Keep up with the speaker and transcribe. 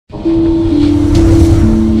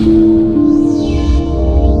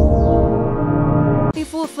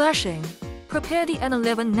Before flashing, prepare the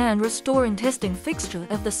N11 Nand restoring testing fixture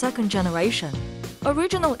of the second generation,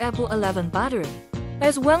 original Apple 11 battery,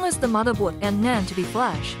 as well as the motherboard and Nand to be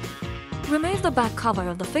flashed. Remove the back cover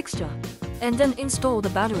of the fixture, and then install the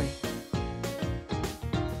battery.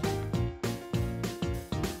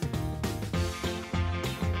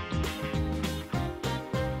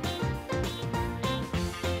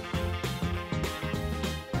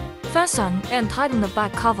 Fasten and tighten the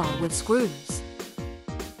back cover with screws.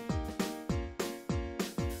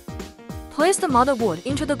 Place the motherboard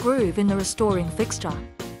into the groove in the restoring fixture.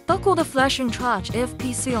 Buckle the flashing charge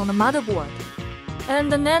FPC on the motherboard and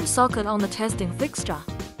the NAND socket on the testing fixture.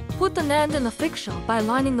 Put the NAND in the fixture by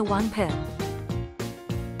lining the one pin.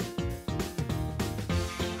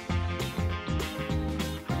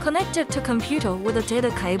 Connect it to computer with a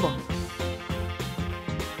data cable.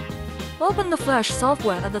 Open the flash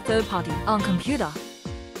software of the third party on computer.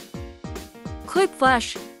 Click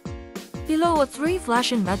Flash. Below are 3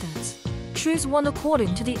 flashing methods. Choose one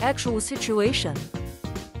according to the actual situation.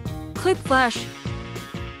 Click Flash.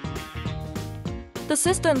 The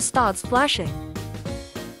system starts flashing.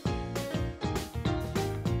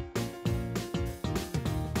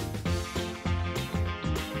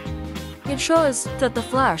 It shows that the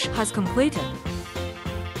flash has completed.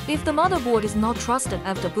 If the motherboard is not trusted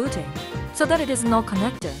after booting, so that it is not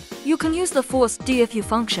connected, you can use the force DFU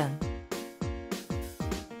function.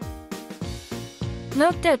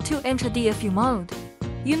 Note that to enter DFU mode,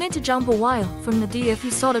 you need to jump a wire from the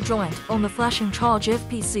DFU solder joint on the flashing charge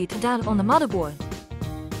FPC to that on the motherboard.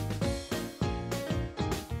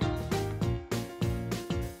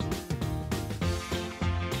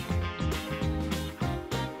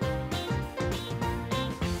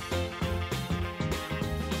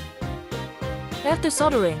 After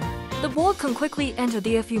soldering, the board can quickly enter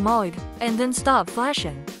DFU mode and then start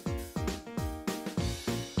flashing.